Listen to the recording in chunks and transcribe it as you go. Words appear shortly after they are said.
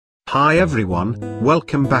Hi everyone,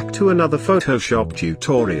 welcome back to another Photoshop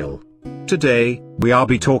tutorial. Today, we are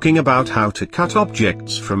talking about how to cut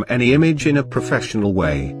objects from any image in a professional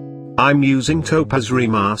way. I'm using Topaz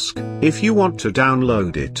ReMask. If you want to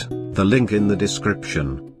download it, the link in the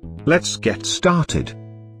description. Let's get started.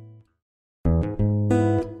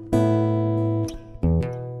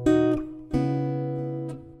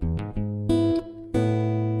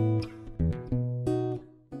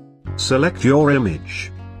 Select your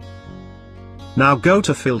image. Now go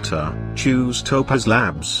to Filter, choose Topaz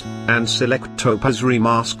Labs, and select Topaz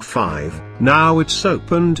ReMask 5. Now it's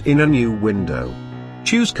opened in a new window.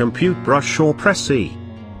 Choose Compute Brush or press E.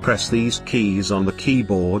 Press these keys on the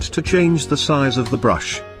keyboard to change the size of the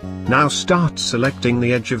brush. Now start selecting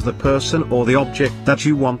the edge of the person or the object that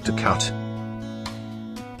you want to cut.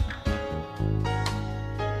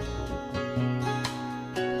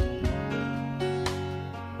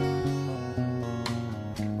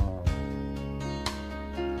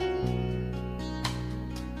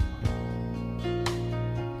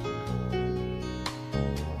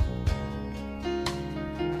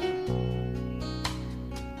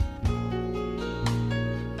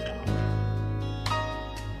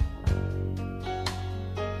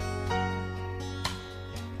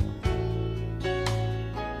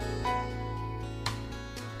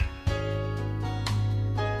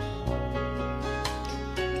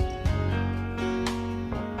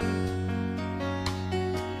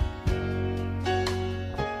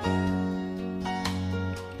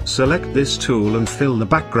 Select this tool and fill the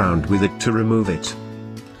background with it to remove it.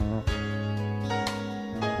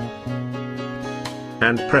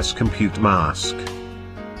 And press Compute Mask.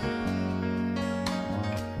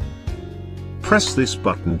 Press this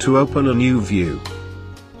button to open a new view.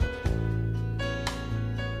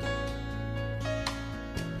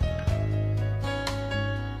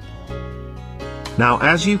 Now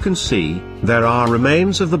as you can see, there are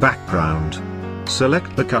remains of the background.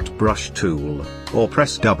 Select the Cut Brush tool, or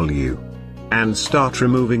press W. And start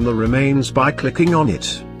removing the remains by clicking on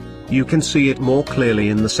it. You can see it more clearly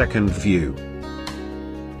in the second view.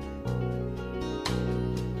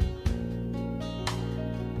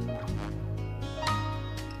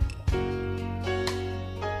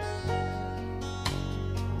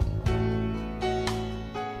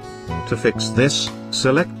 To fix this,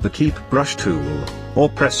 select the Keep Brush tool, or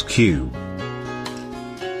press Q.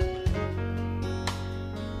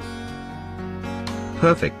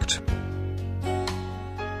 Perfect.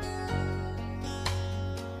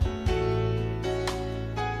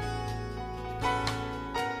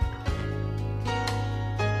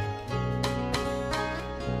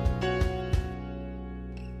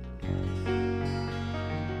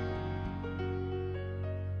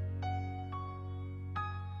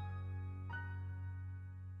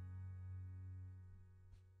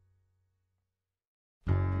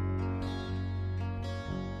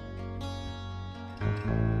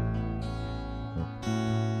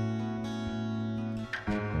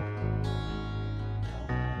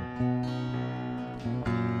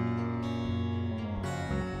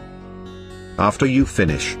 After you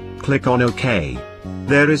finish, click on OK.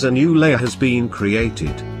 There is a new layer has been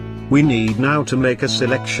created. We need now to make a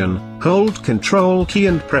selection. Hold Ctrl key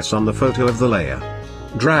and press on the photo of the layer.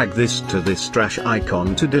 Drag this to this trash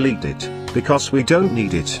icon to delete it, because we don't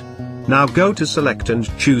need it. Now go to Select and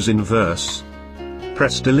choose Inverse.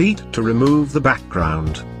 Press Delete to remove the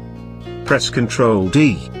background. Press Ctrl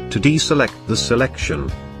D to deselect the selection.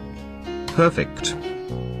 Perfect.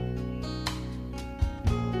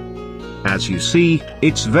 As you see,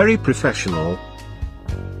 it's very professional.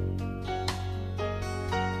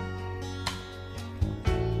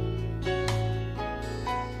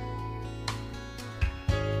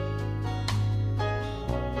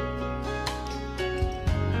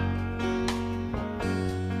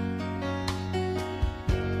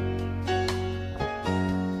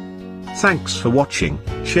 Thanks for watching.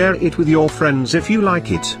 Share it with your friends if you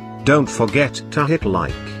like it. Don't forget to hit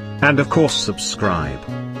like, and of course subscribe.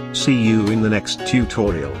 See you in the next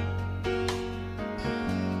tutorial.